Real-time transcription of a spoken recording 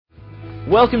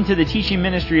Welcome to the teaching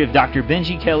ministry of Dr.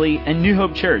 Benji Kelly and New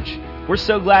Hope Church. We're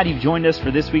so glad you've joined us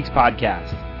for this week's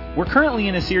podcast. We're currently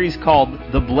in a series called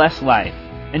The Blessed Life,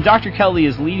 and Dr. Kelly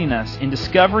is leading us in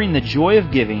discovering the joy of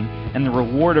giving and the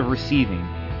reward of receiving.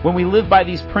 When we live by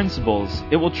these principles,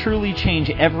 it will truly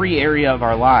change every area of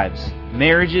our lives: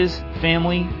 marriages,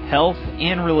 family, health,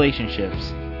 and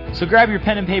relationships. So grab your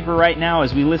pen and paper right now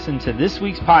as we listen to this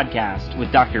week's podcast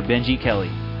with Dr. Benji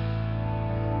Kelly.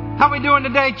 How we doing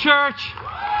today, church?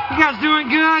 You guys doing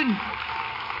good?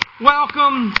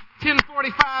 Welcome,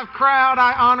 1045 crowd.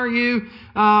 I honor you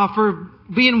for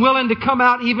being willing to come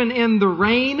out even in the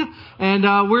rain. And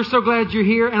we're so glad you're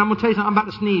here. And I'm going to tell you something. I'm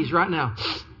about to sneeze right now.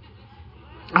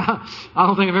 I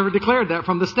don't think I've ever declared that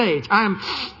from the stage.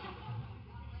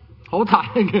 Hold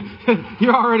tight.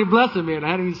 You're already blessing me and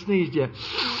I haven't even sneezed yet.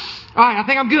 All right, I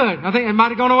think I'm good. I think it might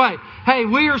have gone away. Hey,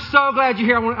 we are so glad you're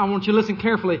here. I want you to listen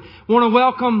carefully. I want to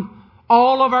welcome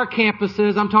all of our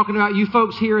campuses. I'm talking about you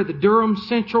folks here at the Durham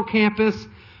Central Campus,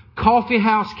 Coffee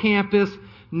House Campus,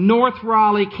 North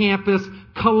Raleigh Campus,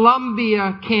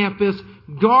 Columbia Campus,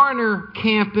 Garner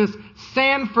Campus,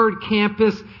 Sanford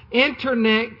Campus,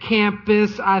 Internet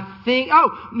Campus,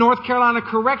 North Carolina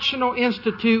Correctional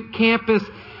Institute Campus.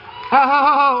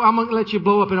 I'm going to let you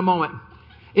blow up in a moment.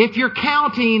 If you're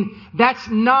counting, that's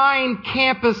 9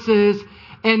 campuses.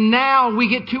 And now we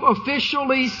get to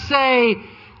officially say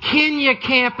Kenya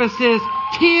campuses,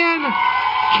 10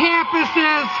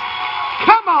 campuses.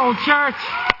 Come on, church.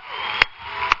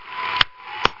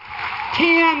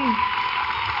 10.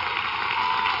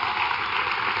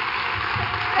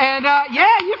 And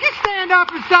you can stand up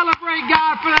and celebrate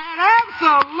God for that.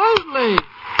 Absolutely.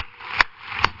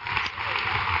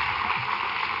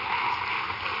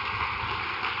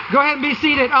 Go ahead and be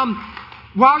seated.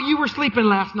 While you were sleeping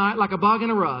last night like a bug in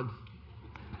a rug,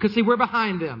 because see, we're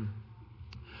behind them.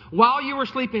 While you were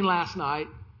sleeping last night,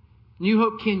 New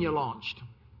Hope Kenya launched.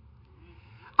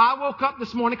 I woke up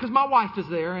this morning, because my wife is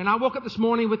there, and I woke up this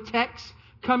morning with texts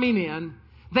coming in.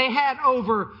 They had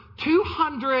over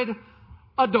 200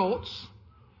 adults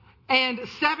and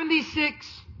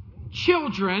 76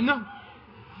 children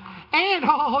and,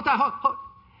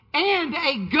 and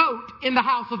a goat in the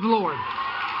house of the Lord.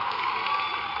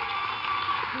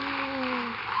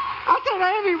 I said,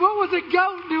 Amy, what was the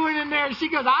goat doing in there? She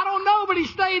goes, I don't know, but he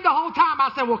stayed the whole time.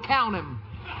 I said, well, count him.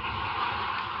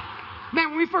 Man,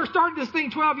 when we first started this thing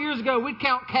 12 years ago, we'd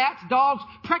count cats, dogs,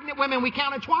 pregnant women. We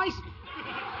counted twice.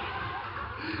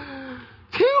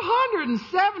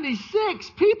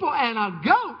 276 people and a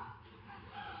goat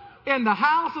in the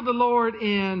house of the Lord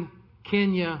in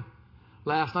Kenya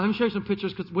last night. Let me show you some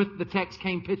pictures, because with the text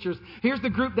came pictures. Here's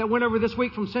the group that went over this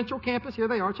week from Central Campus. Here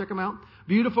they are. Check them out.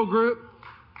 Beautiful group.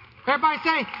 Everybody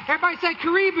say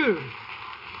Karibu.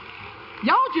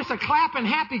 Y'all just a clapping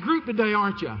happy group today,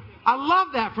 aren't you? I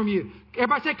love that from you.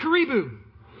 Everybody say Karibu.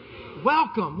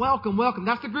 Welcome, welcome, welcome.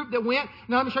 That's the group that went.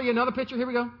 Now let me show you another picture. Here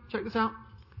we go. Check this out.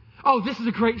 Oh, this is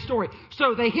a great story.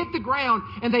 So they hit the ground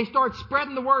and they started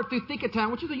spreading the word through Thika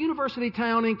Town, which is a university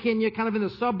town in Kenya, kind of in the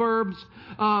suburbs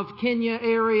of Kenya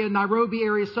area, Nairobi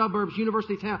area suburbs,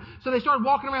 university town. So they started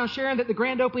walking around sharing that the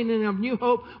grand opening of New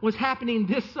Hope was happening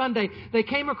this Sunday. They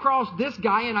came across this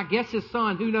guy and I guess his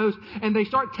son, who knows, and they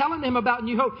start telling him about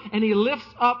New Hope, and he lifts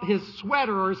up his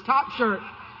sweater or his top shirt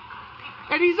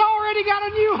and he's already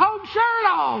got a New Hope shirt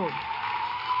on.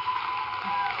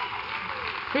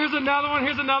 Here's another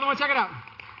one. Check it out.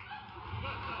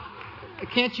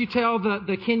 Can't you tell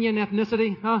the Kenyan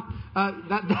ethnicity? Huh?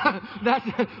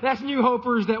 That's New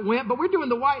Hopers that went. But we're doing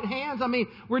the white hands. I mean,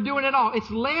 we're doing it all. It's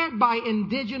led by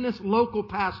indigenous local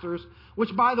pastors,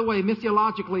 which, by the way,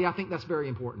 missiologically, I think that's very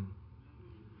important.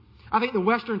 I think the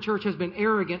Western church has been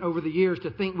arrogant over the years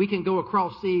to think we can go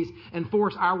across seas and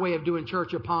force our way of doing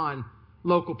church upon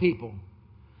local people.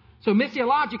 So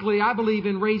missiologically, I believe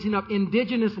in raising up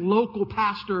indigenous local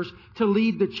pastors to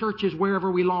lead the churches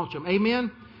wherever we launch them.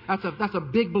 Amen? That's a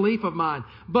big belief of mine.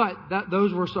 But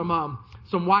those were some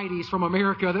whiteys from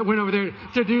America that went over there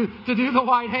to do the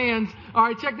white hands. All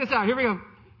right, check this out. Here we go.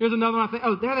 Here's another one.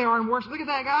 Oh, there they are in worship. Look at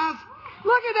that, guys.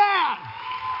 Look at that.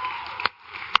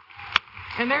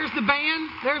 And there's the band.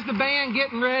 There's the band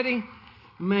getting ready.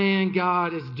 Man,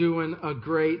 God is doing a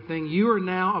great thing. You are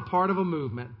now a part of a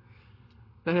movement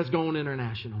that has gone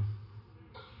international.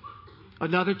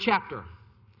 Another chapter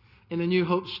in the New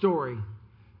Hope story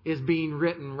is being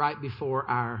written right before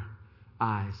our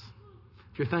eyes.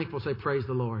 If you're thankful, say praise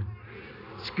the Lord.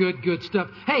 It's good stuff.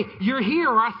 Hey, you're here,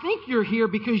 or I think you're here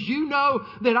because you know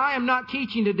that I am not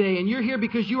teaching today, and you're here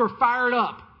because you are fired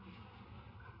up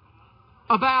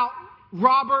about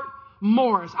Robert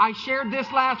Morris. I shared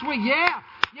this last week. Yeah,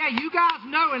 Yeah, you guys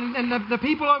know, and the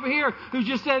people over here who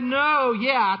just said no,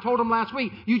 yeah, I told them last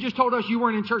week. You just told us you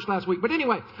weren't in church last week. But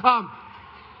anyway,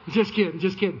 just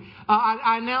kidding.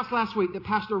 I announced last week that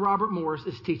Pastor Robert Morris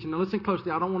is teaching. Now listen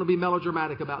closely. I don't want to be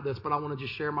melodramatic about this, but I want to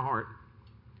just share my heart.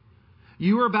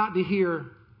 You are about to hear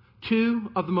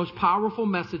two of the most powerful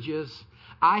messages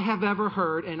I have ever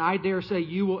heard, and I dare say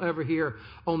you will ever hear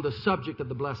on the subject of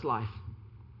the blessed life.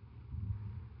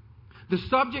 The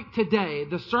subject today,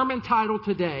 the sermon title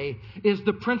today, is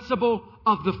the principle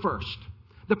of the first.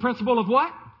 The principle of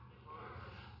what?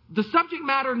 The subject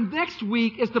matter next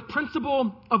week is the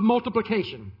principle of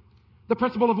multiplication. The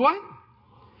principle of what?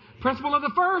 Principle of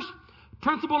the first.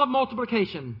 Principle of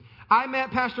multiplication. I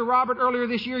met Pastor Robert earlier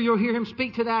this year. You'll hear him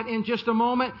speak to that in just a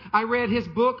moment. I read his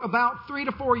book about 3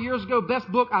 to 4 years ago.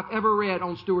 Best book I've ever read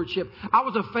on stewardship. I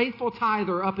was a faithful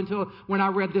tither up until when I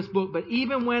read this book. But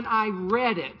even when I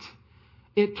read it,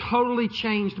 it totally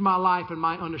changed my life and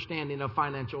my understanding of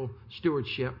financial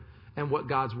stewardship and what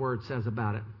God's Word says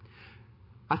about it.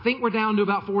 I think we're down to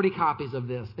about 40 copies of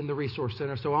this in the Resource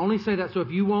Center. So I only say that so if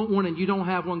you want one and you don't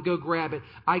have one, go grab it.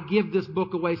 I give this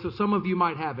book away, so some of you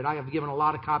might have it. I have given a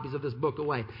lot of copies of this book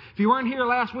away. If you weren't here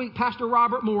last week, Pastor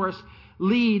Robert Morris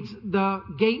leads the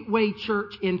Gateway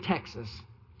Church in Texas.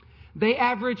 They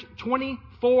average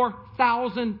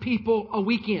 24,000 people a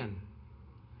weekend.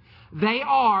 They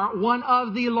are one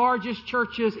of the largest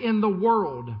churches in the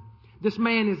world. This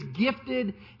man is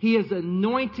gifted. He is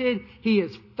anointed. He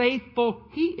is faithful.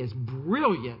 He is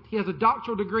brilliant. He has a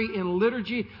doctoral degree in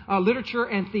literature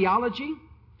and theology.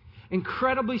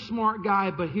 Incredibly smart guy,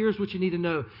 but here's what you need to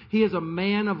know. He is a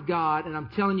man of God, and I'm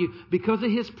telling you, because of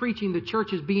his preaching, the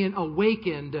church is being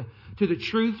awakened to the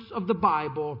truths of the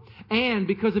Bible, and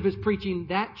because of his preaching,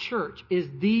 that church is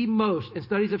the most, and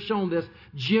studies have shown this,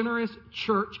 generous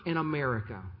church in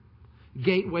America.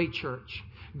 Gateway Church.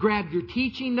 Grab your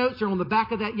teaching notes. They're on the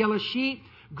back of that yellow sheet.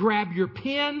 Grab your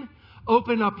pen.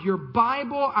 Open up your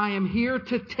Bible. I am here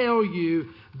to tell you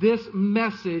this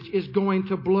message is going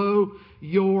to blow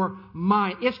your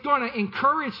mind. It's going to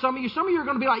encourage some of you. Some of you are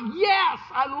going to be like, yes,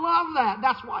 I love that.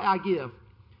 That's why I give.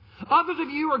 Others of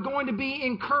you are going to be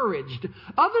encouraged.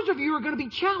 Others of you are going to be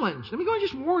challenged. Let me go and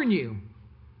just warn you.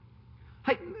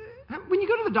 Hey, when you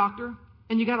go to the doctor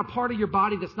and you got a part of your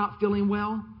body that's not feeling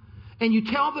well, and you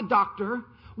tell the doctor,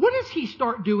 what does he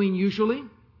start doing usually?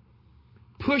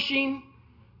 Pushing,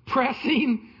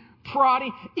 pressing,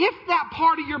 prodding. If that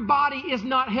part of your body is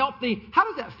not healthy, how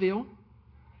does that feel?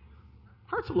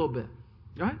 Hurts a little bit,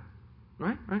 right?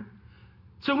 Right?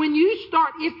 So when you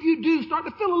start, if you do start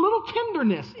to feel a little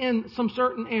tenderness in some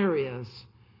certain areas,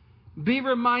 be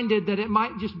reminded that it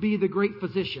might just be the great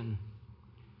physician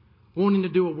wanting to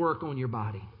do a work on your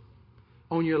body,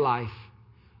 on your life,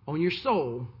 on your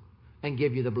soul, and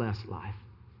give you the blessed life.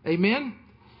 Amen?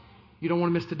 You don't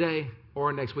want to miss today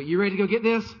or next week. You ready to go get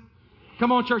this?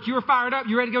 Come on, church. You are fired up.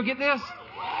 You ready to go get this?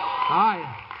 All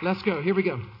right. Let's go. Here we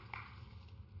go.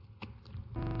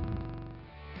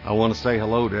 I want to say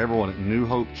hello to everyone at New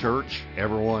Hope Church,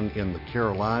 everyone in the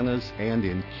Carolinas and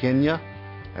in Kenya,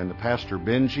 and to Pastor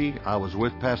Benji. I was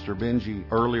with Pastor Benji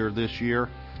earlier this year,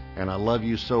 and I love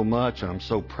you so much, and I'm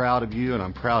so proud of you, and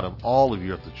I'm proud of all of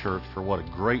you at the church for what a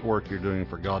great work you're doing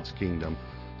for God's kingdom.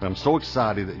 And I'm so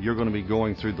excited that you're going to be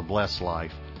going through the blessed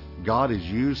life. God has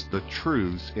used the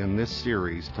truths in this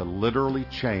series to literally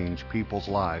change people's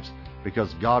lives,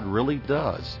 because God really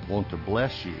does want to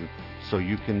bless you so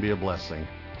you can be a blessing.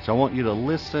 So I want you to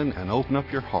listen and open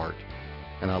up your heart.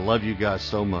 And I love you guys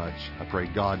so much. I pray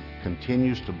God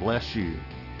continues to bless you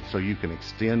so you can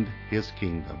extend His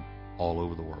kingdom all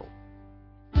over the world.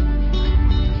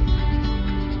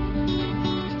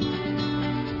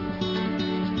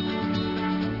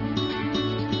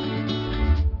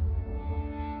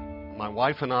 My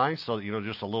wife and I, so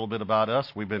just a little bit about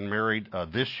us. We've been married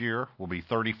this year will be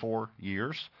 34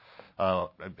 years.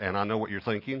 And I know what you're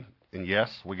thinking. And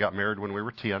yes, we got married when we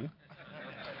were 10.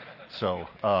 So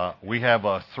we have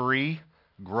 3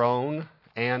 grown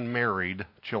and married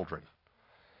children.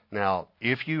 Now,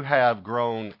 if you have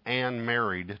grown and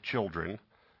married children,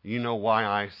 you know why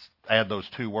I add those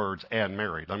 2 words, and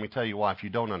married. Let me tell you why if you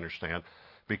don't understand.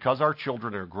 Because our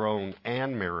children are grown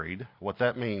and married, what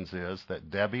that means is that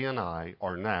Debbie and I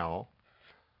are now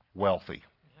wealthy.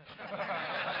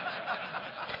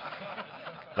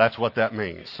 That's what that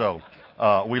means. So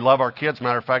we love our kids.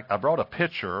 Matter of fact, I brought a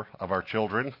picture of our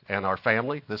children and our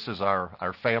family. This is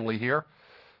our family here.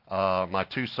 My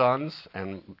 2 sons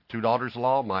and 2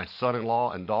 daughters-in-law, my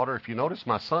son-in-law and daughter. If you notice,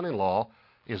 my son-in-law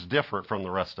is different from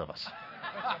the rest of us.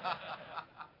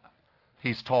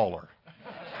 He's taller.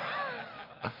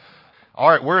 All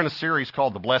right, we're in a series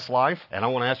called The Blessed Life, and I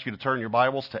want to ask you to turn your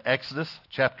Bibles to Exodus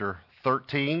chapter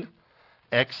 13.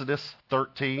 Exodus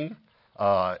 13.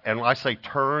 And I say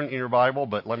turn in your Bible,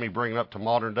 but let me bring it up to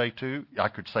modern day too. I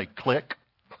could say click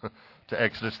to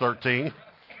Exodus 13.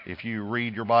 If you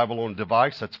read your Bible on a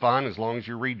device, that's fine as long as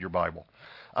you read your Bible.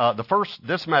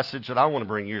 This message that I want to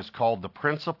bring you is called The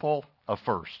Principle of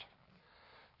First.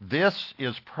 This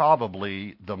is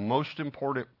probably the most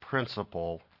important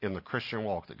principle in the Christian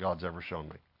walk that God's ever shown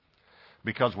me.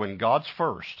 Because when God's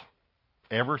first,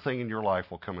 everything in your life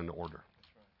will come into order.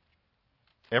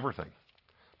 Everything.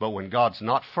 But when God's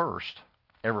not first,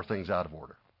 everything's out of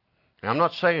order. Now, I'm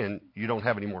not saying you don't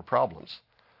have any more problems.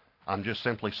 I'm just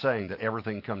simply saying that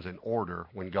everything comes in order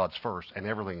when God's first, and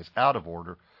everything is out of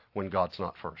order when God's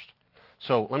not first.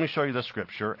 So let me show you this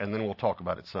scripture, and then we'll talk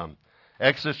about it some.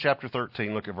 Exodus chapter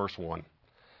 13, look at verse 1.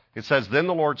 It says, Then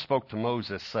the Lord spoke to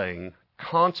Moses, saying,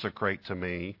 Consecrate to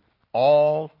me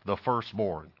all the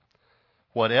firstborn.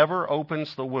 Whatever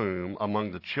opens the womb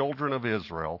among the children of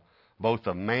Israel, both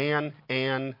of man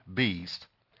and beast,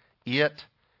 it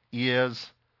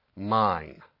is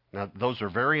mine. Now, those are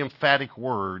very emphatic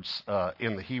words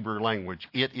in the Hebrew language.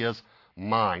 It is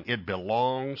mine. It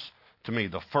belongs to me.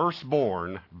 The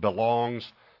firstborn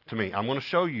belongs to me. I'm going to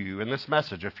show you in this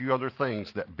message a few other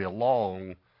things that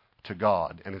belong to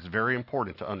God, and it's very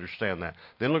important to understand that.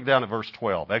 Then look down at verse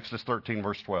 12, Exodus 13,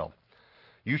 verse 12.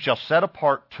 You shall set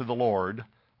apart to the Lord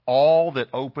all that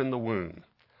open the womb.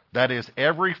 That is,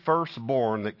 every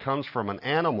firstborn that comes from an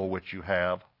animal which you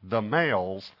have, the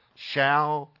males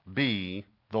shall be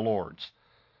the Lord's.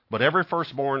 But every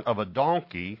firstborn of a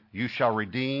donkey you shall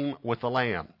redeem with a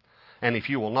lamb. And if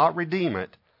you will not redeem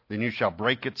it, then you shall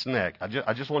break its neck.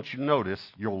 I just want you to notice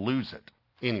you'll lose it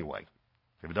anyway.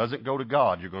 If it doesn't go to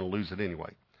God, you're going to lose it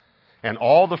anyway. And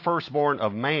all the firstborn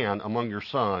of man among your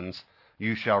sons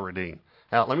you shall redeem.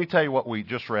 Now, let me tell you what we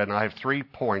just read, and I have 3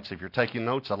 points. If you're taking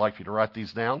notes, I'd like you to write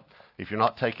these down. If you're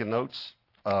not taking notes,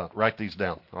 write these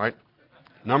down, all right?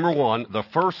 Number 1, the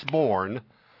firstborn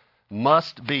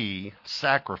must be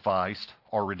sacrificed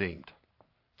or redeemed.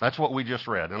 That's what we just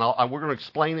read, and we're going to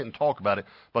explain it and talk about it,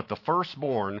 but the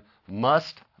firstborn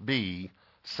must be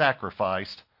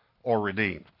sacrificed or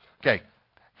redeemed. Okay,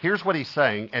 here's what he's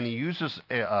saying, and he uses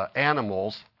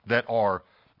animals that are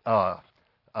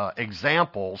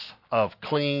examples of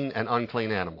clean and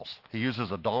unclean animals. He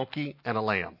uses a donkey and a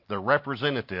lamb. They're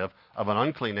representative of an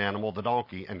unclean animal, the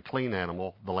donkey, and clean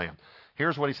animal, the lamb.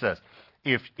 Here's what he says.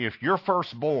 If your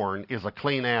firstborn is a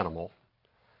clean animal,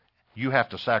 you have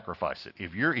to sacrifice it.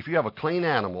 If you have a clean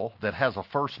animal that has a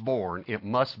firstborn, it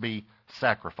must be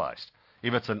sacrificed.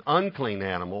 If it's an unclean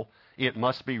animal, it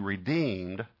must be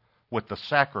redeemed with the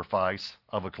sacrifice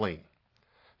of a clean.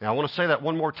 Now, I want to say that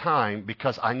one more time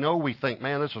because I know we think,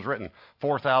 man, this was written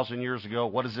 4,000 years ago.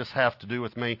 What does this have to do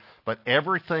with me? But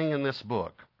everything in this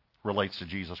book relates to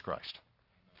Jesus Christ.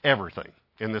 Everything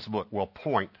in this book will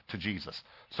point to Jesus.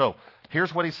 So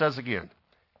here's what he says again.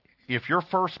 If your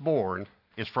firstborn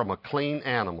is from a clean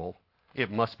animal,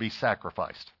 it must be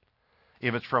sacrificed.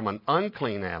 If it's from an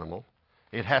unclean animal,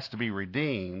 it has to be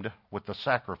redeemed with the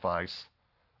sacrifice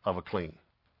of a clean.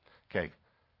 Okay,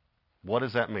 what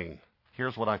does that mean?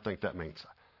 Here's what I think that means.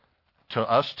 To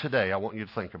us today, I want you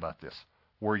to think about this.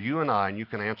 Were you and I, and you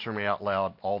can answer me out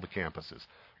loud, all the campuses,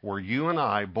 were you and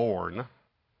I born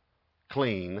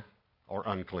clean or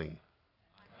unclean?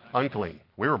 Unclean.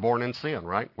 We were born in sin,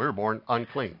 right? We were born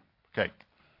unclean. Okay.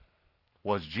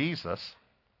 Was Jesus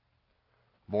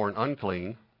born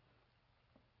unclean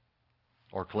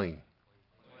or clean?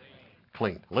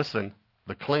 Clean. Listen,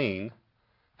 the clean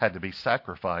had to be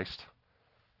sacrificed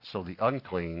so the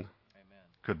unclean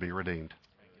could be redeemed.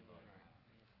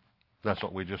 That's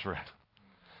what we just read.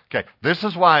 Okay, this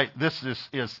is why this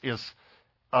is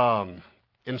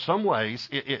in some ways,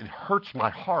 it hurts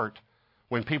my heart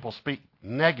when people speak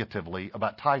negatively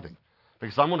about tithing.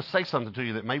 Because I'm going to say something to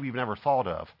you that maybe you've never thought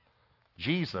of.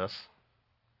 Jesus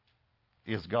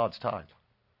is God's tithe.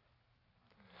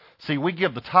 See, we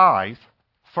give the tithe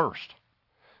first.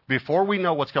 Before we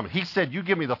know what's coming. He said, you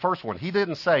give me the first one. He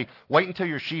didn't say, wait until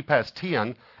your sheep has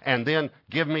 10 and then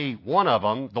give me one of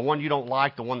them, the one you don't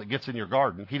like, the one that gets in your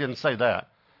garden. He didn't say that.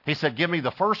 He said, give me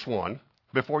the first one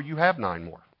before you have 9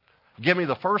 more. Give me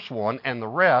the first one and the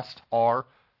rest are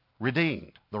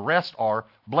redeemed. The rest are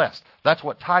blessed. That's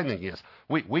what tithing is.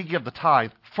 We give the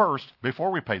tithe first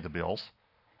before we pay the bills,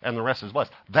 and the rest is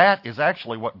blessed. That is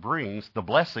actually what brings the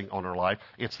blessing on our life.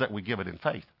 It's that we give it in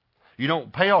faith. You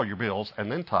don't pay all your bills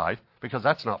and then tithe, because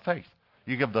that's not faith.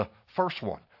 You give the first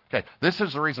one. Okay, this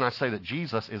is the reason I say that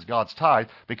Jesus is God's tithe,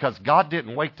 because God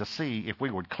didn't wait to see if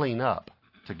we would clean up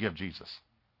to give Jesus.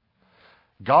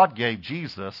 God gave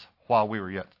Jesus while we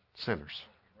were yet sinners.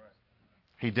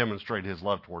 He demonstrated his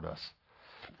love toward us.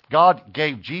 God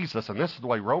gave Jesus, and this is the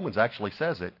way Romans actually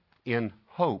says it, in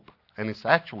hope. And it's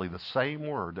actually the same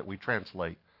word that we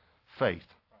translate faith.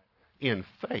 In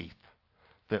faith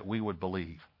that we would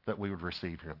believe, that we would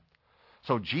receive him.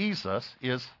 So Jesus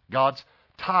is God's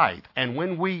tithe. And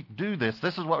when we do this,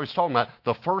 this is what we're talking about.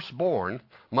 The firstborn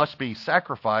must be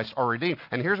sacrificed or redeemed.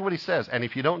 And here's what he says. And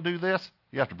if you don't do this,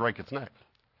 you have to break its neck.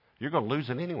 You're going to lose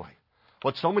it anyway.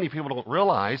 What so many people don't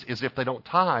realize is if they don't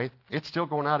tithe, it's still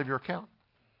going out of your account.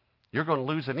 You're going to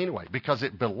lose it anyway because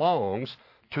it belongs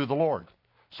to the Lord.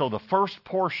 So the first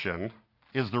portion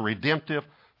is the redemptive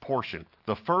portion.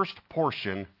 The first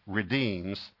portion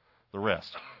redeems the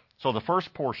rest. So the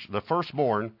first portion, the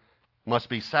firstborn, must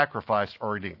be sacrificed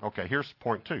or redeemed. Okay, here's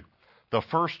point 2. The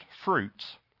first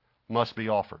fruits must be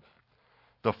offered.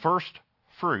 The first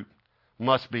fruit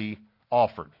must be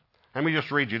offered. Let me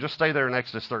just read you. Just stay there in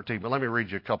Exodus 13, but let me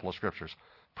read you a couple of scriptures.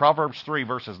 Proverbs 3,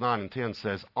 verses 9 and 10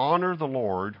 says, honor the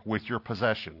Lord with your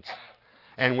possessions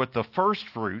and with the first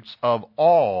fruits of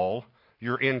all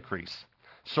your increase.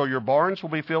 So your barns will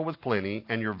be filled with plenty,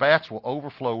 and your vats will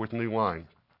overflow with new wine.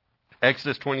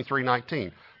 Exodus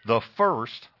 23:19. The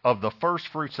first of the first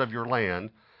fruits of your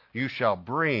land you shall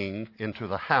bring into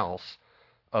the house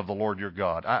of the Lord your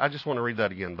God. I just want to read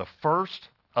that again. The first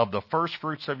of the first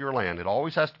fruits of your land. It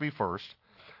always has to be first.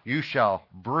 You shall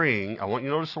bring, I want you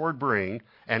to notice the word bring,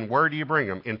 and where do you bring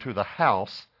them? Into the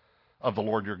house of the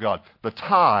Lord your God. The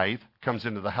tithe comes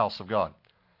into the house of God.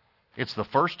 It's the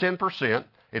first 10%.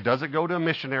 It doesn't go to a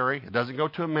missionary. It doesn't go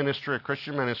to a ministry, a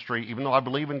Christian ministry, even though I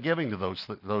believe in giving to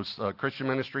those Christian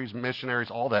ministries,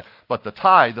 missionaries, all that. But the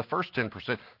tithe, the first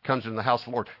 10%, comes in the house of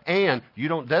the Lord. And you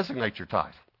don't designate your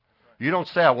tithe. You don't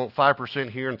say, I want 5%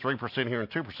 here and 3% here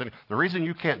and 2%. The reason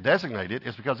you can't designate it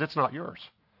is because it's not yours.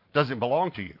 It doesn't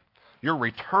belong to you. You're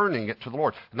returning it to the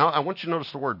Lord. Now, I want you to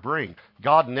notice the word bring.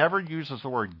 God never uses the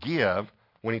word give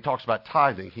when he talks about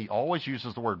tithing. He always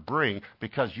uses the word bring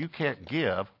because you can't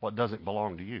give what doesn't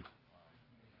belong to you.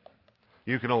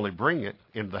 You can only bring it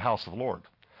into the house of the Lord.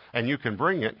 And you can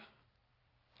bring it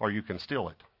or you can steal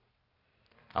it.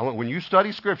 When you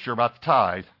study Scripture about the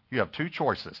tithe, you have two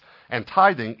choices. And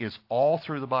tithing is all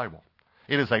through the Bible.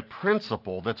 It is a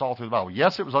principle that's all through the Bible.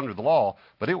 Yes, it was under the law,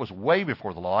 but it was way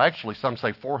before the law. Actually, some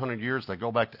say 400 years. They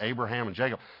go back to Abraham and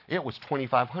Jacob. It was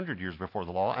 2,500 years before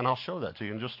the law, and I'll show that to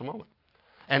you in just a moment.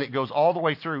 And it goes all the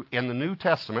way through. In the New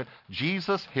Testament,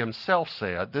 Jesus himself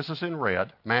said, this is in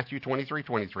red, Matthew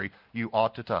 23:23, you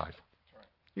ought to tithe.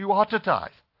 You ought to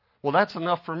tithe. Well, that's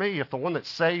enough for me. If the one that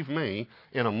saved me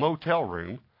in a motel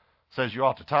room says you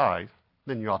ought to tithe,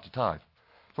 then you ought to tithe.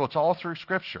 So it's all through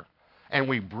Scripture. And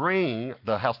we bring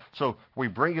the house, so we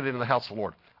bring it into the house of the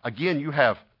Lord. Again, you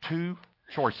have two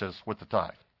choices with the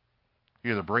tithe.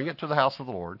 You either bring it to the house of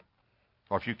the Lord,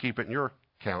 or if you keep it in your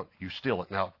account, you steal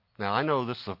it. Now I know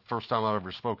this is the first time I've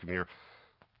ever spoken here.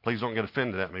 Please don't get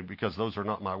offended at me because those are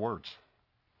not my words.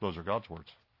 Those are God's words.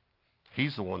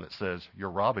 He's the one that says, you're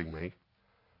robbing me.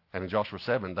 And in Joshua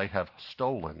 7, they have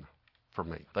stolen from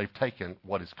me. They've taken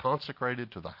what is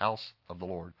consecrated to the house of the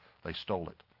Lord. They stole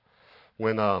it.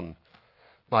 When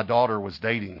my daughter was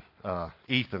dating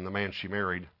Ethan, the man she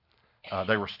married,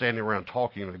 they were standing around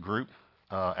talking in a group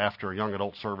after a young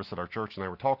adult service at our church, and they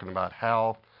were talking about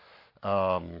how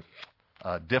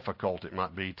difficult it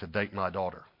might be to date my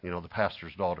daughter, the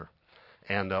pastor's daughter.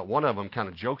 And one of them kind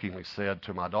of jokingly said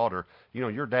to my daughter,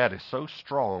 your dad is so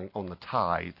strong on the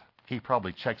tithe, he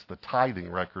probably checks the tithing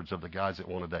records of the guys that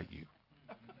want to date you.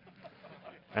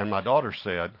 And my daughter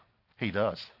said, he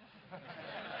does.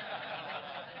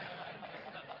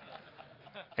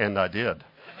 And I did.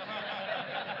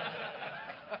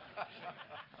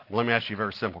 Let me ask you a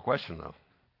very simple question, though.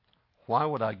 Why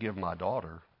would I give my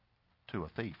daughter to a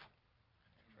thief?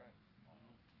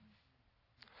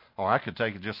 Or I could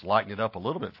take it, just lighten it up a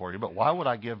little bit for you, but why would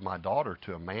I give my daughter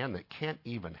to a man that can't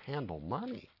even handle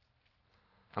money?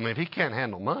 I mean, if he can't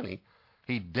handle money,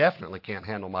 he definitely can't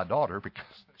handle my daughter because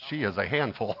she is a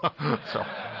handful.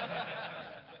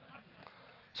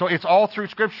 So it's all through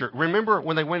Scripture. Remember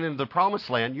when they went into the promised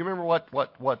land, you remember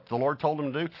what the Lord told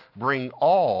them to do? Bring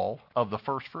all of the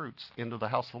first fruits into the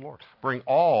house of the Lord. Bring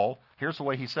all, here's the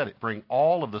way he said it, bring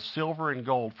all of the silver and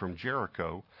gold from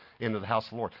Jericho into the house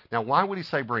of the Lord. Now, why would he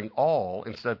say bring all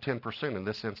instead of 10% in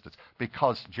this instance?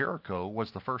 Because Jericho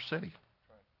was the first city.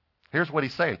 Here's what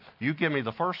he's saying. You give me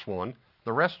the first one,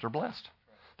 the rest are blessed.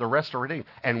 The rest are redeemed.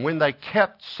 And when they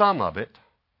kept some of it,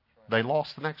 they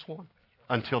lost the next one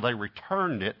until they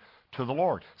returned it to the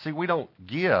Lord. See, we don't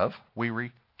give, we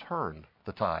return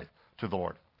the tithe to the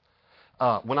Lord.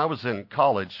 When I was in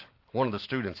college, One of the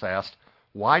students asked,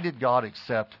 why did God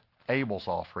accept Abel's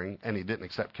offering and he didn't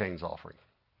accept Cain's offering?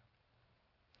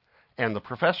 And the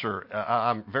professor,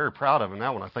 I'm very proud of him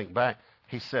now when I think back,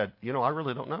 he said, I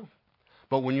really don't know.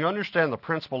 But when you understand the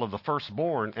principle of the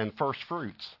firstborn and first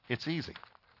fruits, it's easy.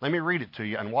 Let me read it to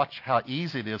you and watch how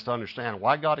easy it is to understand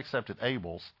why God accepted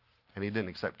Abel's and he didn't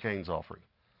accept Cain's offering.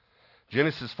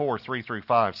 Genesis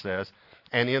 4:3-5 says,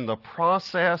 and in the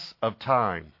process of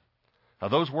time. Now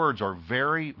those words are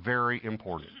very, very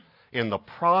important. In the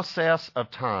process of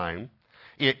time,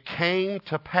 it came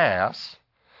to pass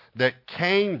that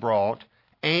Cain brought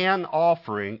an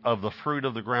offering of the fruit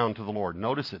of the ground to the Lord.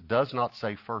 Notice it does not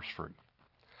say first fruit.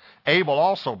 Abel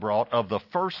also brought of the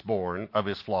firstborn of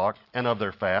his flock and of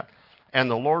their fat, and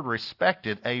the Lord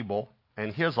respected Abel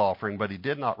and his offering, but he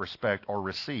did not respect or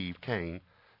receive Cain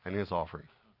and his offering.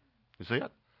 You see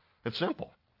it? It's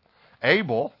simple.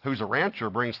 Abel, who's a rancher,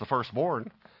 brings the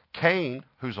firstborn. Cain,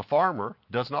 who's a farmer,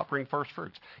 does not bring first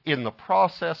fruits. In the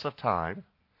process of time,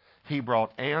 he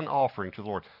brought an offering to the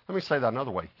Lord. Let me say that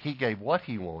another way. He gave what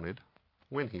he wanted,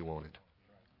 when he wanted.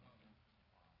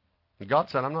 And God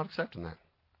said, I'm not accepting that.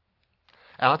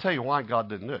 And I'll tell you why God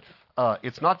didn't do it.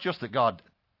 It's not just that God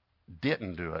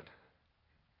didn't do it.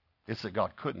 It's that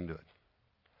God couldn't do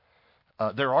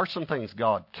it. There are some things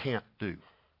God can't do.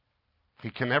 He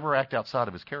can never act outside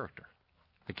of his character.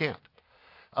 He can't.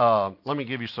 Let me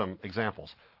give you some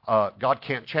examples. God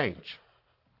can't change.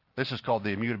 This is called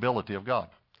the immutability of God.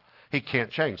 He can't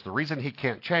change. The reason he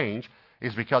can't change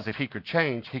is because if he could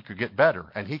change, he could get better.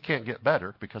 And he can't get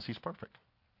better because he's perfect.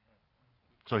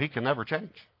 So he can never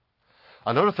change.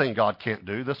 Another thing God can't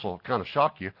do, this will kind of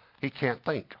shock you, he can't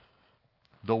think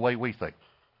the way we think.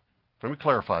 Let me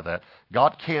clarify that.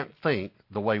 God can't think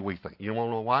the way we think. You want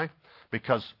to know why?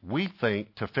 Because we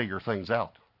think to figure things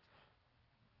out.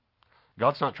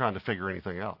 God's not trying to figure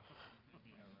anything out.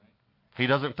 He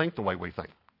doesn't think the way we think.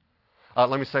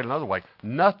 Let me say it another way.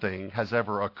 Nothing has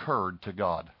ever occurred to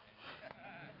God.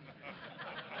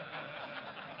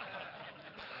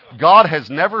 God has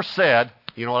never said,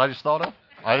 you know what I just thought of?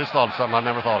 I just thought of something I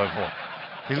never thought of before.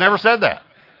 He's never said that.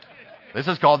 This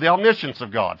is called the omniscience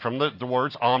of God, from the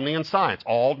words omni and science,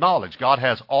 all knowledge. God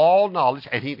has all knowledge,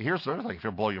 and here's another thing, if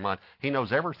it'll blow your mind. He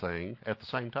knows everything at the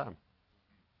same time.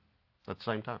 At the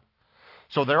same time.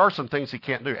 So there are some things he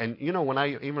can't do. And even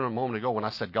a moment ago when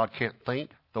I said God can't think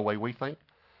the way we think,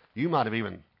 you might have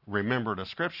even remembered a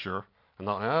scripture and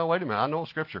thought, oh, wait a minute, I know a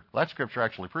scripture. That scripture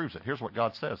actually proves it. Here's what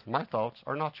God says. My thoughts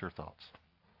are not your thoughts.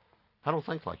 I don't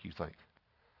think like you think.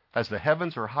 As the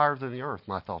heavens are higher than the earth,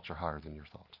 my thoughts are higher than your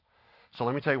thoughts. So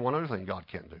let me tell you one other thing God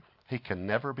can't do. He can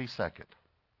never be second.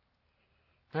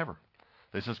 Never.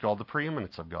 This is called the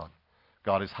preeminence of God.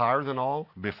 God is higher than all,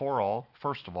 before all,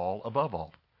 first of all, above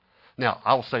all. Now,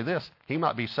 I will say this. He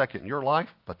might be second in your life,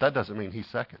 but that doesn't mean he's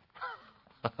second.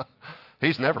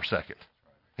 He's never second.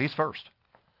 He's first.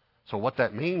 So what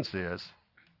that means is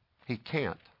he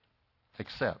can't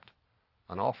accept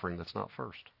an offering that's not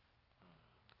first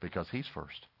because he's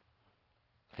first.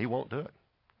 He won't do it.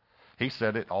 He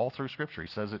said it all through Scripture. He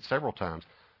says it several times.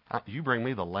 You bring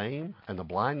me the lame and the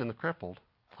blind and the crippled,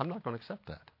 I'm not going to accept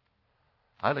that.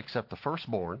 I'd accept the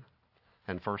firstborn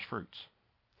and first fruits.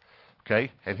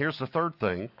 Okay, and here's the third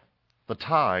thing. The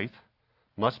tithe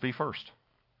must be first.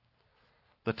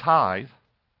 The tithe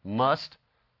must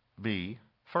be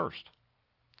first.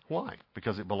 Why?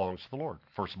 Because it belongs to the Lord.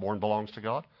 Firstborn belongs to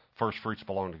God. First fruits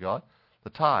belong to God. The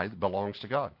tithe belongs to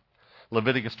God.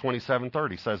 Leviticus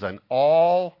 27:30 says, and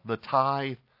all the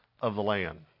tithe of the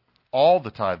land, all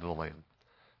the tithe of the land,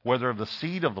 whether of the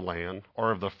seed of the land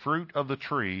or of the fruit of the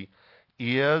tree,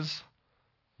 is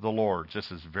the Lord's. This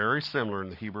is very similar in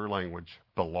the Hebrew language.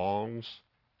 Belongs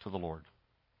to the Lord.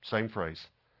 Same phrase.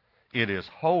 It is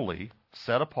holy,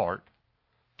 set apart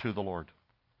to the Lord.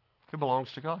 It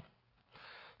belongs to God.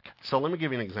 So let me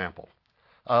give you an example.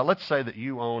 Let's say that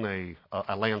you own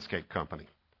a landscape company.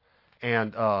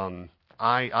 And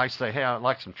I say, hey, I'd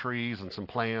like some trees and some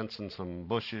plants and some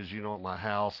bushes, at my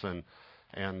house. And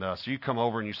so you come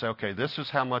over and you say, okay, this is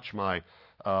how much my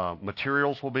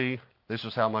materials will be. This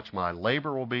is how much my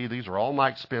labor will be. These are all my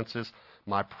expenses.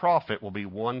 My profit will be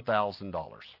 $1,000.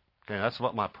 Okay, that's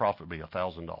what my profit will be,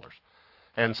 $1,000.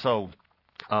 And so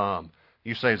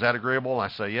you say, is that agreeable?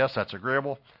 And I say, yes, that's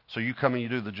agreeable. So you come and you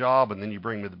do the job, and then you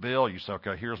bring me the bill. You say,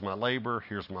 okay, here's my labor,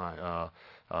 here's my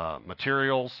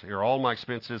materials, here are all my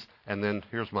expenses, and then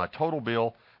here's my total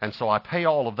bill. And so I pay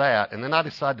all of that, and then I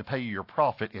decide to pay you your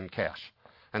profit in cash.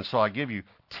 And so I give you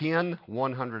 10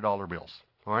 $100 bills,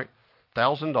 all right?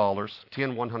 $1,000,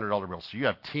 10 $100 bills. So you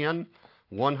have 10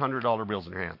 $100 bills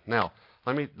in your hand. Now,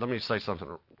 let me say something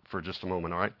for just a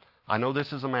moment, all right? I know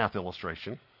this is a math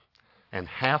illustration, and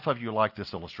half of you like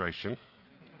this illustration,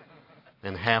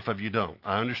 and half of you don't.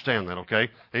 I understand that, okay?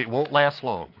 It won't last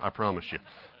long, I promise you.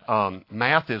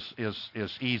 Math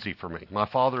is easy for me. My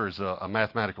father is a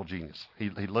mathematical genius. He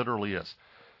literally is.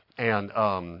 And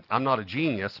I'm not a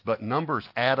genius, but numbers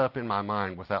add up in my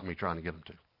mind without me trying to get them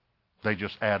to. They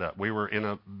just add up. We were in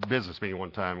a business meeting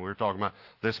one time. We were talking about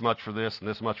this much for this, and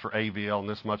this much for AVL, and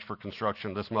this much for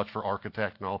construction, this much for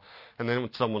architect and all. And then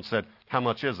when someone said, how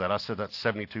much is that? I said, that's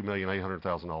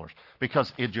 $72,800,000.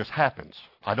 Because it just happens.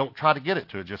 I don't try to get it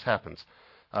to. It just happens.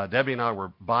 Debbie and I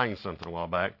were buying something a while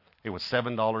back. It was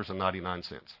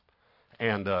 $7.99.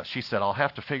 And she said, I'll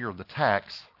have to figure the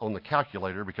tax on the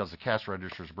calculator because the cash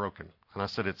register is broken. And I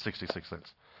said, it's 66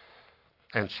 cents.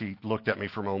 And she looked at me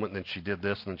for a moment, and then she did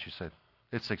this, and then she said,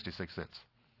 it's 66 cents.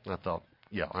 And I thought,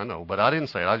 yeah, I know, but I didn't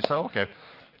say it. I just said, okay.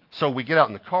 So we get out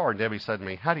in the car, and Debbie said to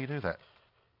me, how do you do that?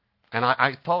 And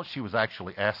I thought she was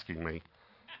actually asking me,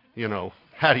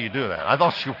 how do you do that? I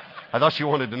thought she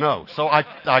wanted to know. So I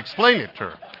explained it to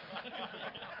her.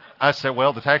 I said,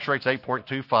 well, the tax rate's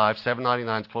 8.25,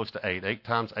 $7.99 is close to 8. 8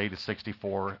 times 8 is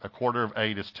 64. A quarter of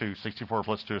 8 is 2. 64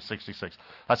 plus 2 is 66.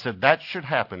 I said, that should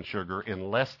happen, sugar,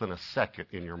 in less than a second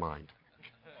in your mind.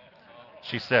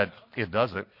 She said, it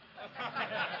doesn't.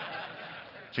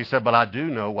 She said, but I do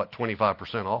know what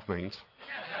 25% off means.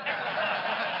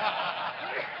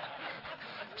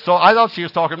 So I thought she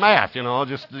was talking math,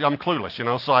 I'm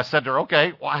clueless, So I said to her,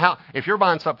 okay, well, if you're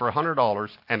buying something for $100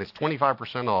 and it's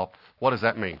 25% off, what does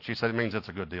that mean? She said, it means it's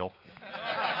a good deal.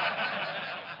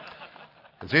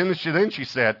 And then she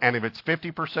said, and if it's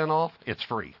 50% off, it's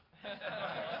free.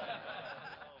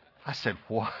 I said,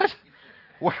 what?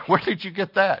 Where did you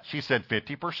get that? She said,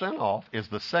 50% off is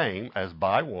the same as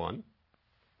buy one,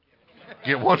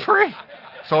 get one free.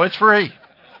 So it's free.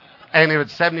 And if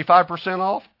it's 75%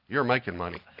 off, you're making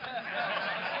money.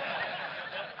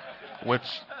 Which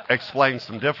explains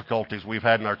some difficulties we've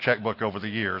had in our checkbook over the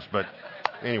years. But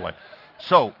anyway,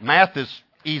 so math is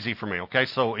easy for me, okay?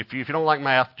 So if you don't like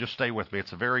math, just stay with me.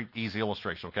 It's a very easy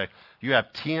illustration, okay? You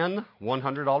have 10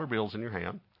 $100 bills in your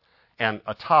hand, and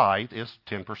a tithe is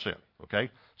 10%,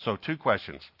 okay? So 2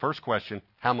 questions. First question,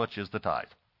 how much is the tithe?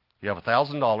 You have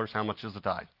 $1,000, how much is the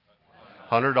tithe?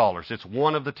 $100. It's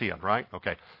one of the 10, right?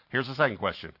 Okay. Here's the second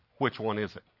question. Which one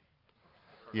is it?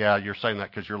 Yeah, you're saying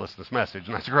that because you're listening to this message,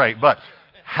 and that's great. But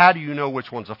how do you know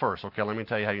which one's the first? Okay, let me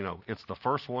tell you how you know. It's the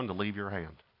first one to leave your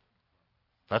hand.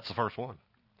 That's the first one.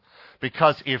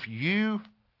 Because if you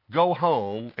go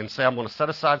home and say, I'm going to set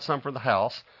aside some for the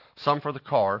house, some for the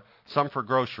car, some for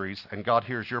groceries, and God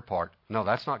hears your part. No,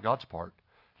 that's not God's part.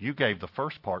 You gave the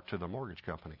first part to the mortgage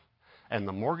company. And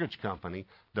the mortgage company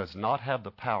does not have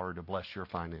the power to bless your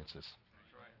finances.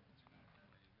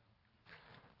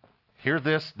 Hear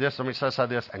this, let me set aside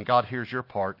this, and God hears your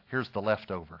part. Here's the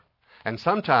leftover. And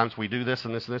sometimes we do this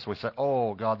and this and this. We say,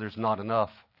 oh, God, there's not enough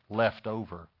left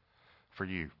over for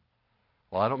you.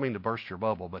 Well, I don't mean to burst your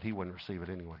bubble, but He wouldn't receive it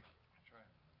anyway.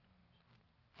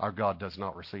 Our God does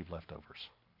not receive leftovers.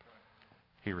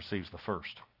 He receives the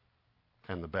first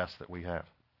and the best that we have.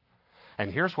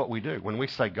 And here's what we do. When we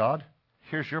say, God,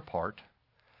 here's your part,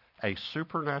 a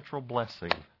supernatural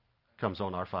blessing comes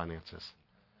on our finances.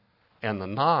 And the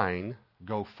 9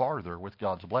 go farther with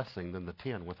God's blessing than the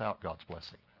 10 without God's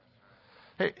blessing.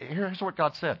 Hey, here's what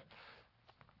God said.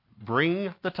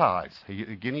 Bring the tithes.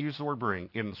 Again, he used the word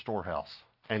bring in the storehouse.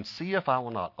 And see if I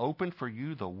will not open for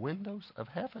you the windows of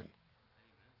heaven.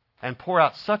 And pour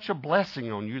out such a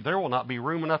blessing on you, there will not be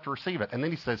room enough to receive it. And then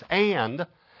he says, and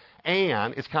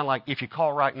it's kind of like if you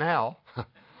call right now.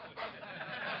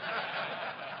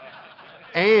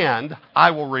 And I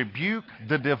will rebuke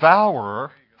the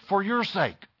devourer for your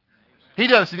sake. He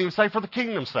doesn't even say for the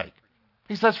kingdom's sake.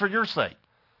 He says for your sake.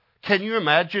 Can you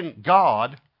imagine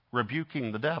God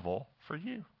rebuking the devil for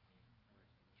you?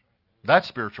 That's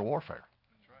spiritual warfare.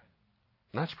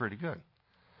 And that's pretty good.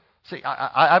 See,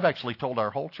 I've actually told our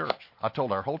whole church. I've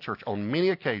told our whole church on many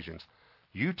occasions,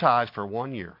 you tithe for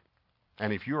 1 year.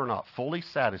 And if you are not fully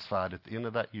satisfied at the end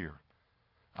of that year,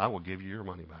 I will give you your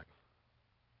money back.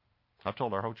 I've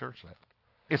told our whole church that.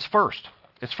 It's first.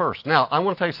 It's first. Now, I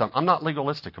want to tell you something. I'm not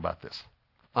legalistic about this.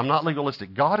 I'm not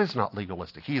legalistic. God is not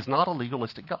legalistic. He is not a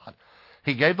legalistic God.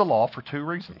 He gave the law for 2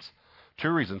 reasons. 2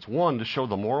 reasons. One, to show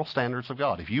the moral standards of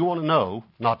God. If you want to know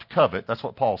not to covet, that's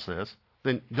what Paul says,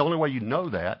 then the only way you know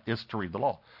that is to read the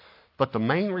law. But the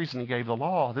main reason he gave the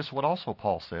law, this is what also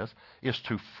Paul says, is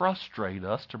to frustrate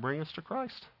us to bring us to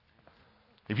Christ.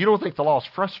 If you don't think the law is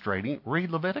frustrating, read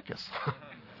Leviticus.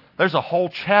 There's a whole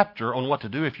chapter on what to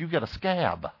do if you get a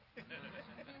scab.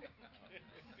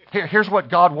 Here's what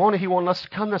God wanted. He wanted us to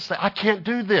come and say, I can't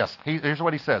do this. Here's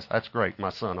what he says. That's great. My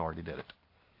son already did it.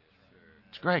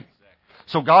 It's great.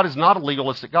 So God is not a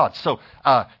legalistic God. So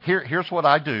here's what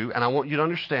I do, and I want you to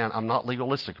understand I'm not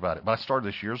legalistic about it, but I started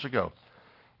this years ago.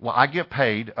 Well, I get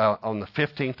paid on the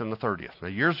 15th and the 30th. Now,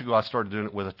 years ago, I started doing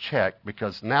it with a check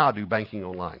because now I do banking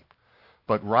online.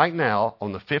 But right now,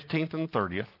 on the 15th and the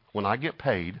 30th, when I get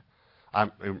paid,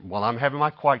 while I'm having my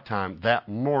quiet time, that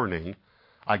morning,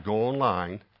 I go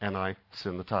online and I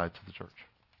send the tithe to the church.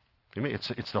 I mean,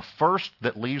 it's the first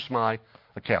that leaves my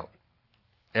account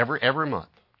every month,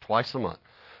 twice a month.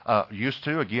 Used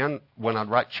to, again, when I'd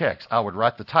write checks, I would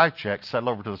write the tithe check, settle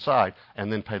over to the side,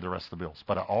 and then pay the rest of the bills.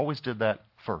 But I always did that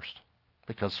first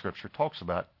because Scripture talks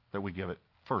about that we give it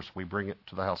first. We bring it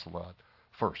to the house of God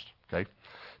first, okay?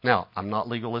 Now, I'm not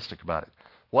legalistic about it.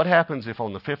 What happens if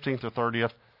on the 15th or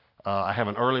 30th, I have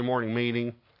an early morning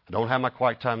meeting, I don't have my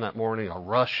quiet time that morning, I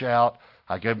rush out,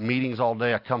 I get meetings all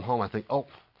day, I come home, I think,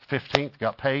 15th,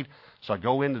 got paid, so I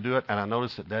go in to do it, and I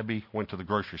notice that Debbie went to the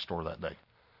grocery store that day.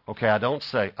 Okay, I don't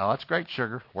say, that's great,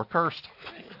 sugar, we're cursed.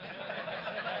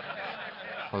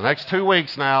 For the next 2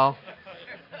 weeks now,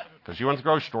 because you went to the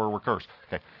grocery store, we're cursed.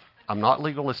 Okay, I'm not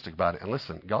legalistic about it. And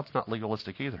listen, God's not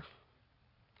legalistic either.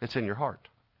 It's in your heart.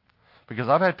 Because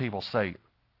I've had people say,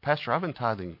 Pastor, I've been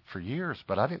tithing for years,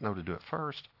 but I didn't know to do it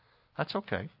first. That's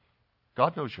okay.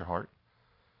 God knows your heart.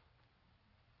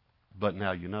 But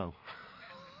now you know.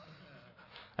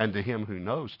 And to him who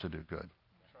knows to do good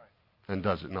and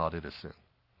does it not, it is sin.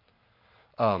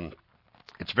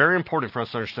 It's very important for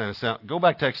us to understand this. Now, go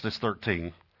back to Exodus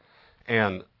 13,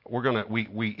 and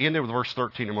we ended with verse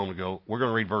 13 a moment ago. We're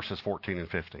going to read verses 14 and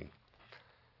 15.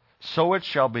 So it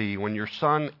shall be when your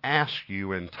son asks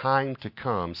you in time to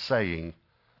come, saying,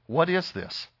 what is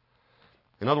this?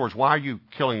 In other words, why are you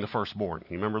killing the firstborn?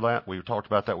 You remember that? We talked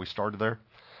about that. We started there.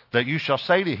 That you shall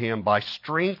say to him, by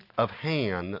strength of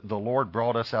hand the Lord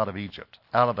brought us out of Egypt,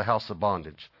 out of the house of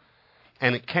bondage.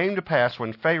 And it came to pass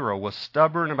when Pharaoh was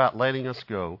stubborn about letting us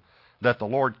go, that the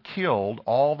Lord killed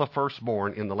all the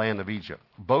firstborn in the land of Egypt,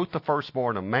 both the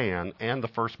firstborn of man and the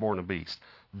firstborn of beast.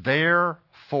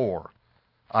 Therefore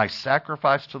I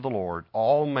sacrifice to the Lord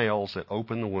all males that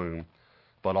open the womb,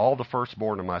 but all the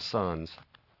firstborn of my sons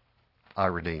I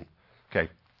redeem. Okay.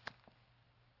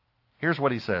 Here's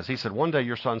what he says. He said, one day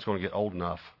your son's going to get old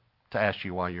enough to ask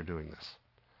you why you're doing this.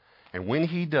 And when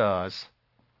he does,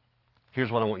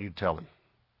 here's what I want you to tell him.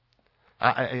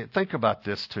 I think about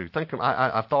this too.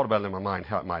 I've thought about it in my mind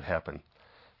how it might happen.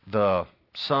 The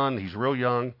son, he's real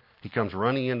young. He comes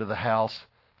running into the house.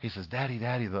 He says, Daddy,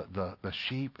 the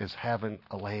sheep is having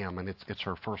a lamb, and it's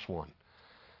her first one.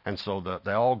 And so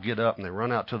they all get up and they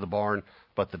run out to the barn,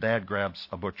 but the dad grabs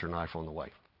a butcher knife on the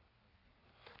way.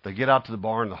 They get out to the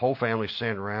barn. The whole family's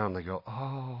standing around. And they go,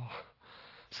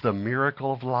 it's the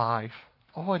miracle of life.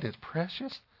 Oh, and it's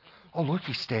precious. Oh, look,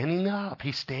 he's standing up.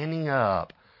 He's standing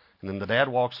up. And then the dad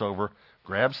walks over,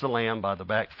 grabs the lamb by the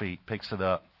back feet, picks it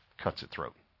up, cuts its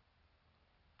throat.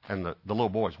 And the little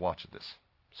boy's watching this.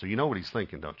 So you know what he's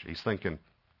thinking, don't you? He's thinking,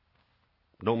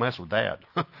 don't mess with Dad.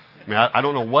 I mean, I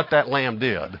don't know what that lamb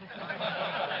did,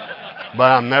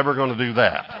 but I'm never going to do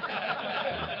that.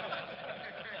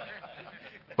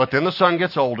 But then the son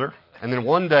gets older, and then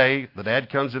one day the dad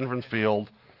comes in from the field.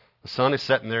 The son is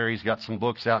sitting there. He's got some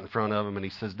books out in front of him, and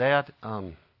he says, Dad,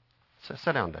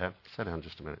 sit down, Dad. Sit down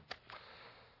just a minute.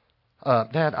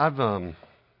 Dad, I've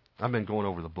been going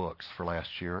over the books for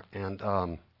last year,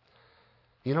 and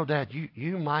you know, Dad,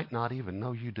 you might not even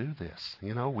know you do this.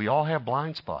 You know, we all have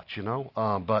blind spots, you know.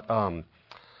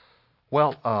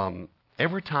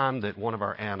 Every time that one of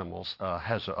our animals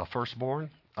has a firstborn,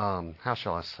 how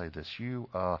shall I say this? You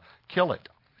kill it.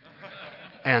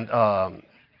 And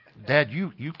Dad,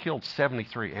 you killed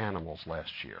 73 animals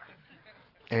last year.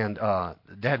 And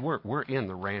Dad, we're in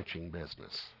the ranching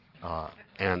business,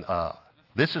 and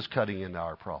this is cutting into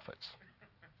our profits.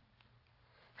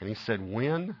 And he said,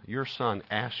 when your son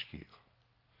asks you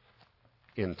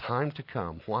in time to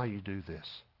come why you do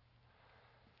this,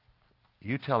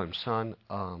 you tell him, son,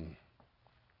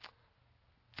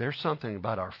 there's something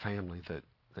about our family that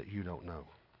you don't know.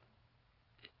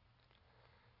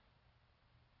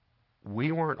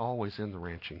 We weren't always in the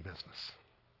ranching business.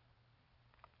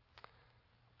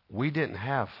 We didn't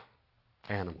have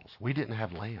animals. We didn't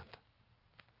have land.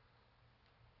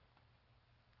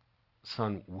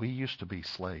 Son, we used to be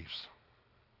slaves.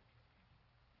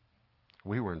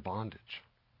 We were in bondage.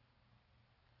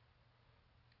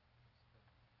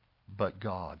 But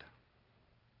God,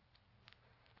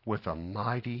 with a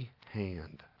mighty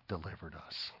hand, delivered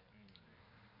us.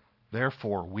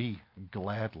 Therefore, we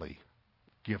gladly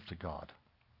give to God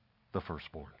the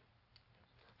firstborn.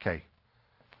 Okay.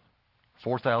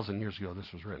 4,000 years ago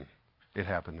this was written. It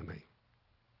happened to me.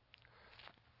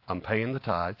 I'm paying the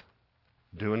tithe,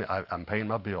 I'm paying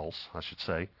my bills, I should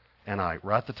say, and I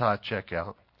write the tithe check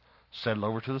out, set it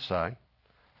over to the side,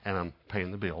 and I'm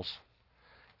paying the bills.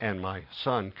 And my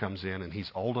son comes in, and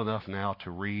he's old enough now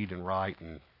to read and write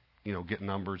and, get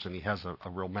numbers, and he has a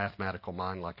real mathematical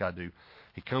mind like I do.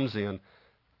 He comes in,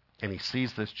 and he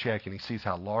sees this check, and he sees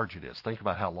how large it is. Think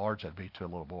about how large that'd be to a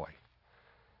little boy.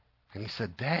 And he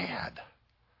said, Dad,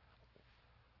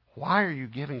 why are you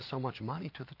giving so much money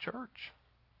to the church?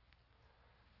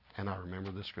 And I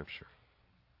remember the scripture.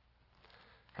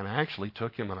 And I actually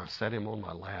took him and I set him on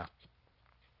my lap.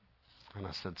 And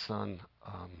I said, son,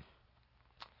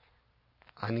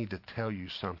 I need to tell you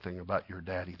something about your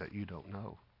daddy that you don't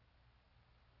know.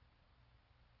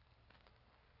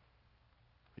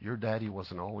 Your daddy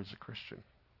wasn't always a Christian.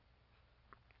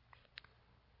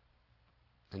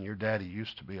 And your daddy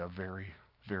used to be a very,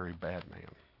 very bad man.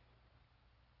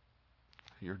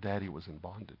 Your daddy was in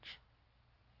bondage.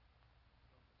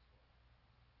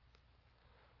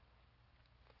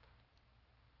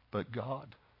 But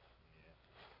God,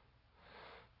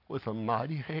 with a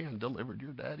mighty hand, delivered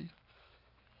your daddy.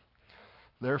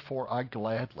 Therefore, I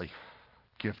gladly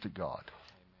give to God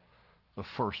the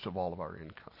first of all of our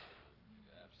income.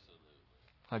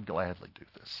 I gladly do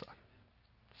this, son,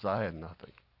 because I had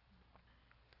nothing.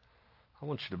 I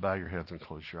want you to bow your heads and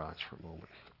close your eyes for a moment.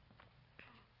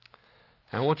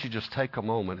 And I want you to just take a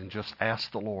moment and just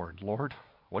ask the Lord, Lord,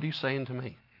 what are you saying to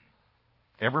me?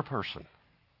 Every person,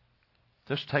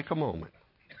 just take a moment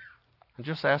and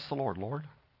just ask the Lord, Lord,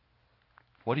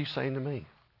 what are you saying to me?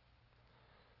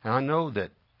 And I know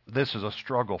that this is a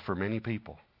struggle for many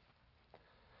people.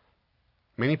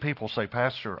 Many people say,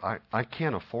 Pastor, I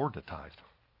can't afford to tithe.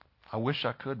 I wish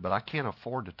I could, but I can't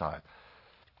afford to tithe.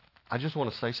 I just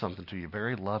want to say something to you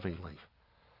very lovingly.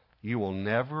 You will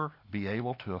never be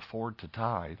able to afford to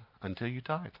tithe until you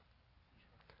tithe.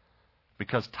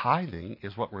 Because tithing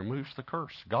is what removes the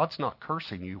curse. God's not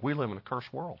cursing you. We live in a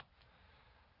cursed world.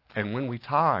 And when we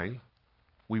tithe,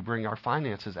 we bring our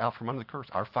finances out from under the curse.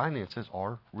 Our finances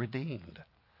are redeemed.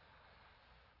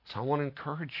 So I want to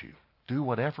encourage you. Do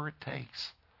whatever it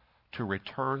takes to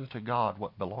return to God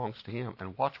what belongs to Him,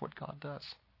 and watch what God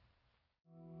does.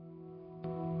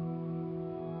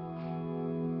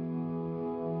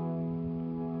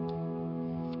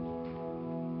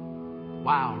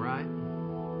 Wow, right?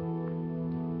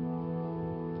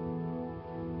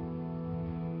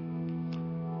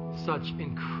 Such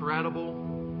incredible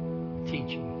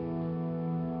teaching.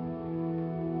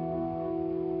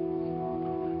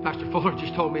 Pastor Fuller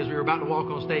just told me as we were about to walk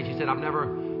on stage, he said, I've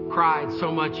never cried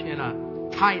so much in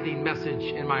a tithing message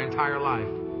in my entire life.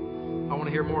 I want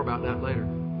to hear more about that later.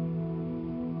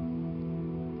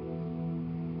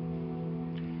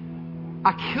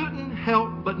 I couldn't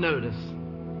help but notice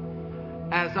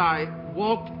as I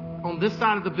walked on this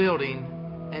side of the building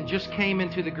and just came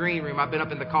into the green room. I've been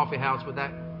up in the coffee house with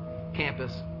that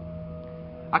campus.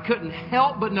 I couldn't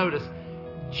help but notice,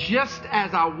 just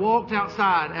as I walked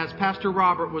outside, as Pastor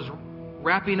Robert was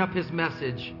wrapping up his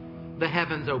message, the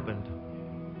heavens opened.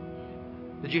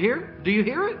 Did you hear it? Do you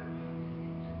hear it?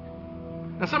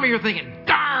 Now some of you are thinking,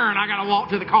 darn, I got to walk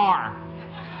to the car.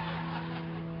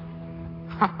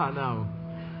 I know.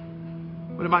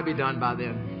 But it might be done by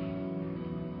then.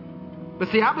 But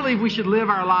see, I believe we should live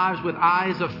our lives with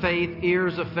eyes of faith,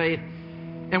 ears of faith.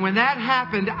 And when that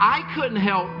happened, I couldn't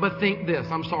help but think this.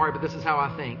 I'm sorry, but this is how I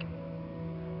think.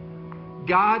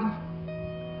 God,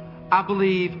 I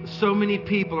believe so many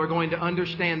people are going to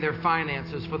understand their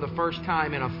finances for the first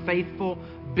time in a faithful,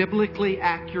 biblically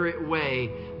accurate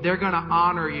way. They're going to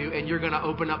honor you, and you're going to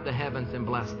open up the heavens and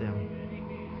bless them.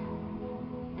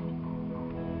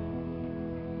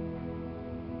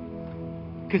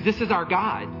 Because this is our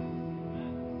God.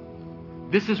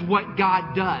 This is what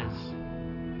God does.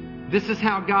 This is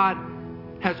how God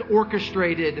has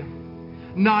orchestrated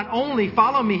not only,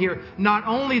 follow me here, not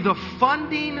only the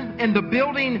funding and the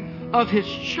building of His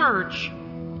church,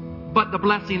 but the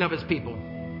blessing of His people.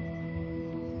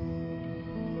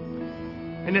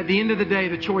 And at the end of the day,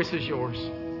 the choice is yours.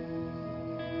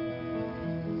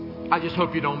 I just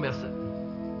hope you don't miss it.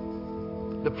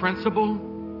 The principle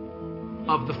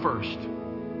of the first.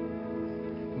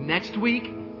 Next week,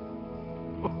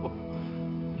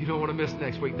 you don't want to miss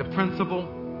next week. The principle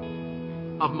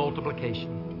of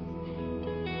multiplication.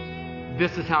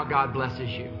 This is how God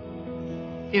blesses you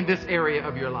in this area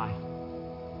of your life.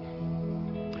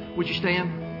 Would you stand?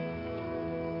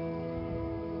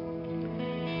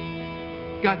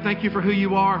 God, thank you for who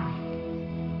you are.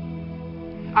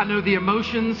 I know the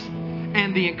emotions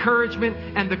and the encouragement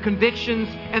and the convictions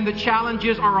and the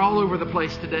challenges are all over the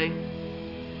place today.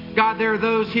 God, there are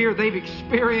those here, they've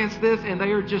experienced this and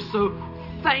they are just so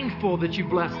thankful that you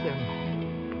blessed them.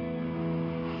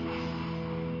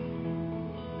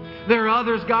 There are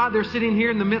others, God, they're sitting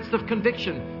here in the midst of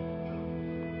conviction.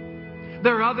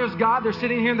 There are others, God, they're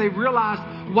sitting here and they've realized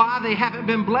why they haven't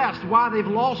been blessed, why they've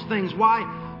lost things,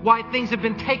 why things have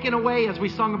been taken away, as we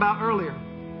sung about earlier.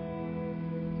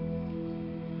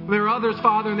 There are others,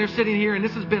 Father, and they're sitting here and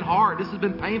this has been hard, this has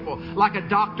been painful, like a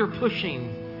doctor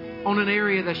pushing on an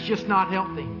area that's just not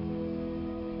healthy.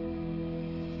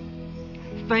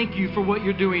 Thank you for what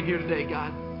you're doing here today,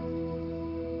 God.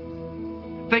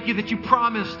 Thank you that you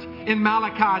promised in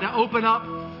Malachi to open up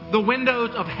the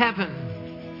windows of heaven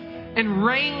and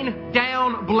rain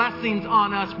down blessings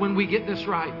on us when we get this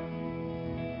right.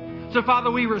 So,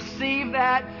 Father, we receive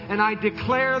that, and I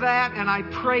declare that, and I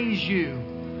praise you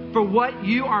for what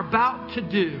you are about to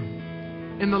do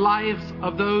in the lives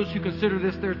of those who consider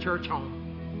this their church home.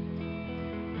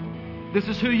 This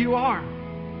is who you are.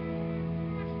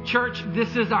 Church,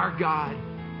 this is our God.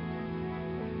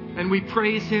 And we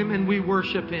praise Him and we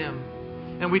worship Him.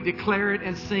 And we declare it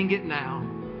and sing it now.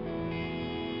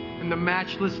 In the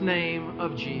matchless name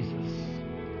of Jesus.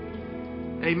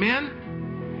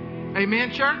 Amen?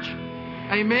 Amen, church?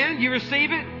 Amen? You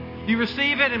receive it? You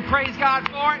receive it and praise God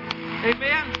for it?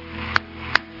 Amen?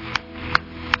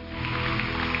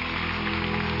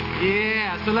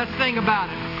 Yeah, so let's sing about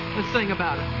it. Let's sing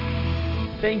about it.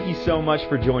 Thank you so much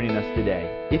for joining us today.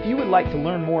 If you would like to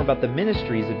learn more about the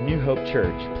ministries of New Hope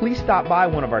Church, please stop by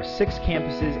one of our 6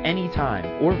 campuses anytime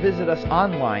or visit us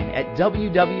online at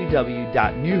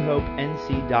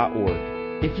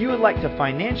www.newhopenc.org. If you would like to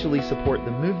financially support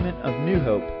the movement of New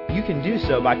Hope, you can do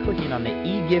so by clicking on the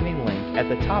e-giving link at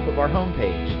the top of our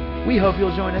homepage. We hope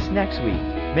you'll join us next week.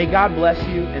 May God bless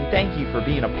you and thank you for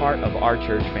being a part of our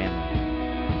church family.